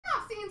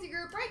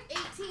Group Break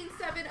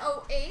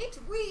 18708.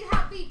 We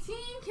have the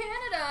Team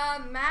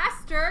Canada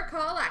Master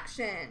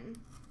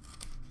Collection.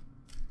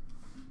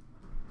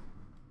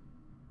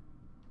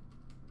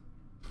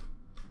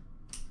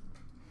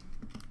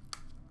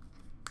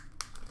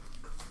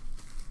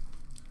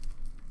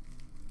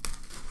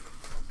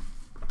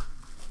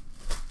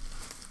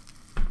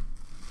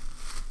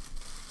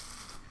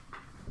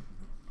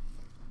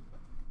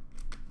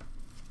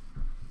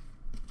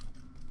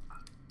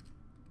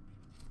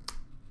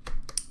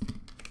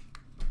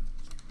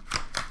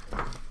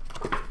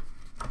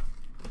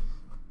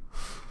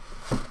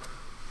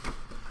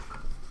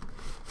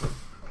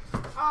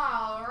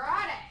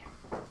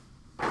 Alrighty.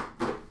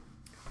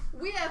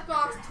 We have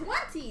box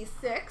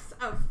 26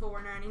 of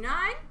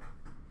 $4.99.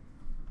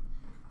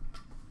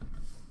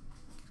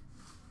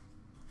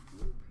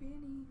 Ooh, pretty.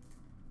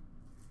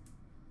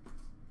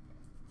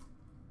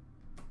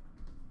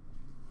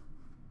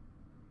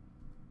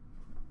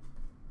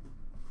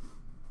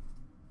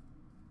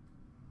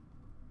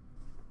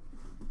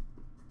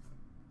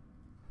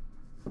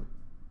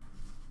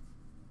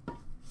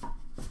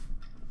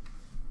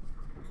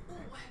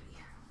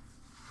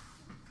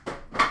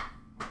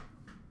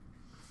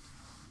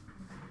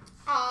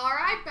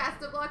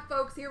 Best of luck,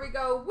 folks. Here we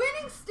go.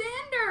 Winning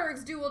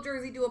Standards. Dual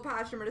jersey, dual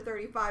patch, number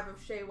 /35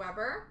 of Shea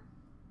Weber.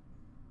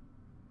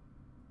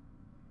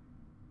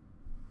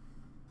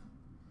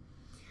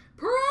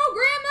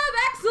 Program of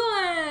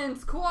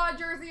Excellence. Quad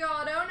jersey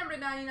auto, number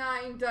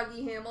 /99,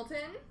 Dougie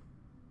Hamilton.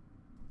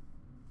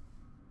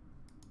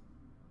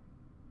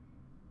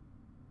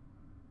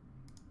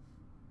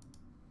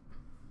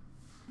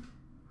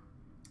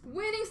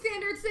 Winning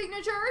Standard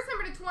signatures,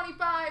 number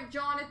 /25,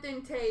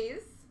 Jonathan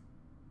Taze.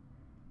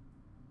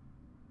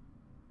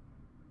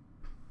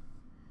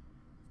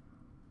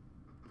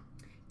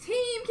 Team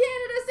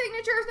Canada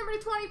signatures, number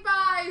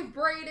 /25,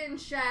 Braden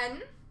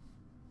Shen.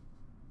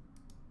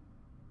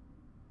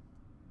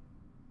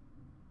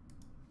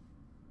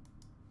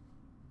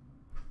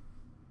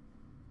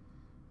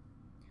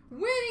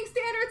 Winning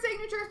Standard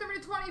signatures, number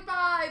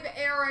 /25,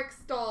 Eric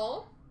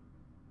Stahl.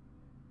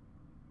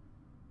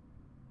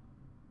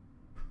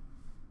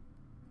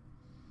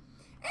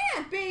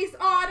 And base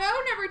auto,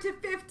 number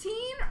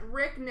 /15,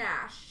 Rick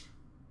Nash.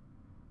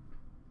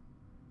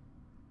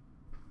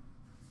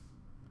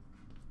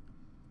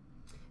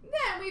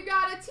 Then we've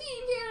got a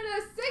Team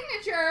Canada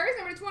signatures,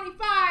 number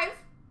 /25,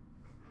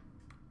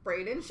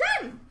 Braden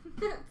Shen.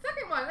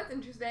 Second one, that's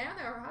interesting. I've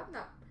never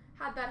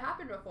had that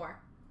happen before.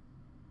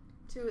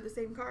 Two of the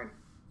same card.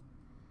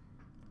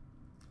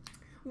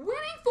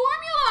 Winning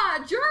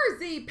Formula,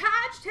 jersey,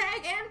 patch,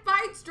 tag, and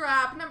fight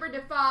strap, number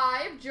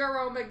 /5,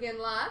 Jerome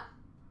McGinley.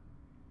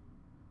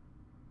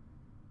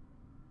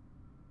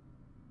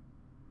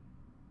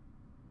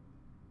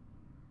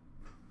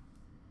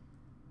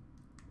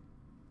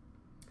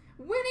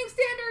 Winning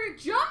Standard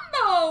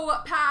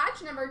Jumbo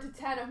patch, number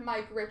 /10 of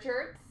Mike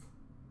Richards.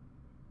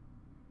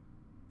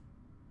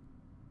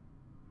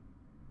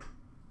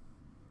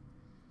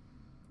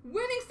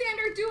 Winning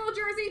Standard Dual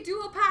jersey,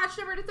 dual patch,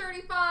 number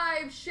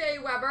 /35, Shea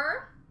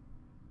Weber.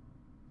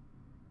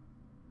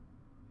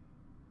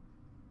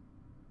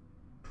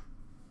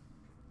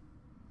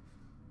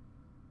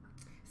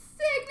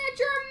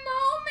 Signature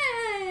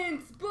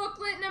Moments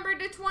booklet, number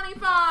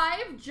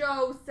 /25,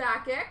 Joe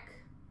Sakic.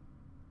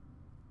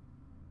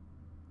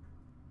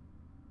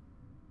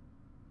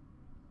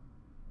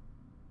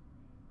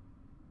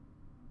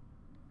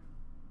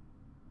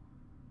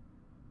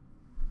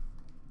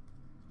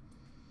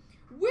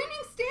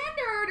 Winning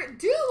Standard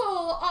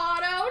Dual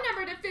Auto,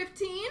 number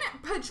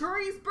 /15,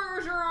 Patrice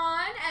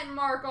Bergeron and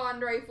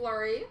Marc-Andre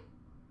Fleury.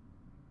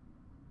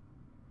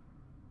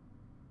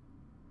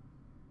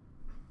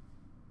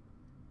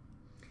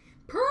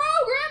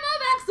 Program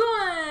of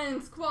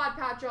Excellence, Quad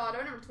Patch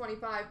Auto, number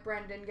 /25,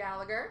 Brendan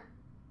Gallagher.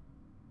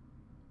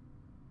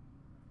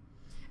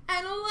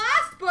 And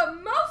last but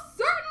most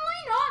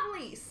certainly not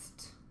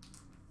least,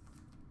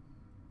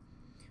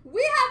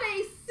 we have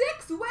a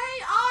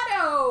 6-way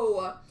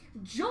auto.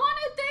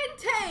 Jonathan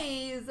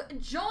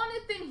Taze,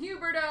 Jonathan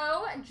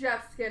Huberdeau,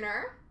 Jeff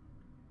Skinner.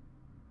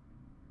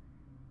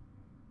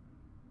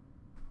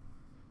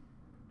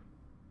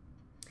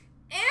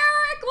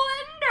 Eric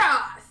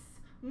Lindros,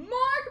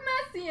 Mark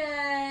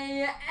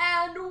Messier,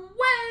 and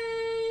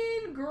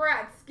Wayne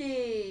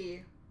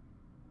Gretzky.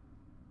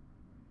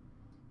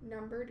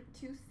 Numbered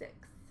 /6.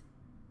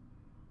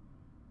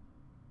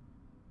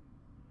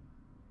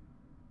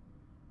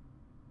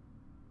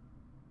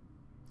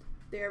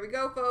 There we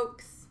go,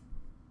 folks.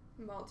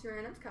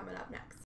 Multi-random's coming up next.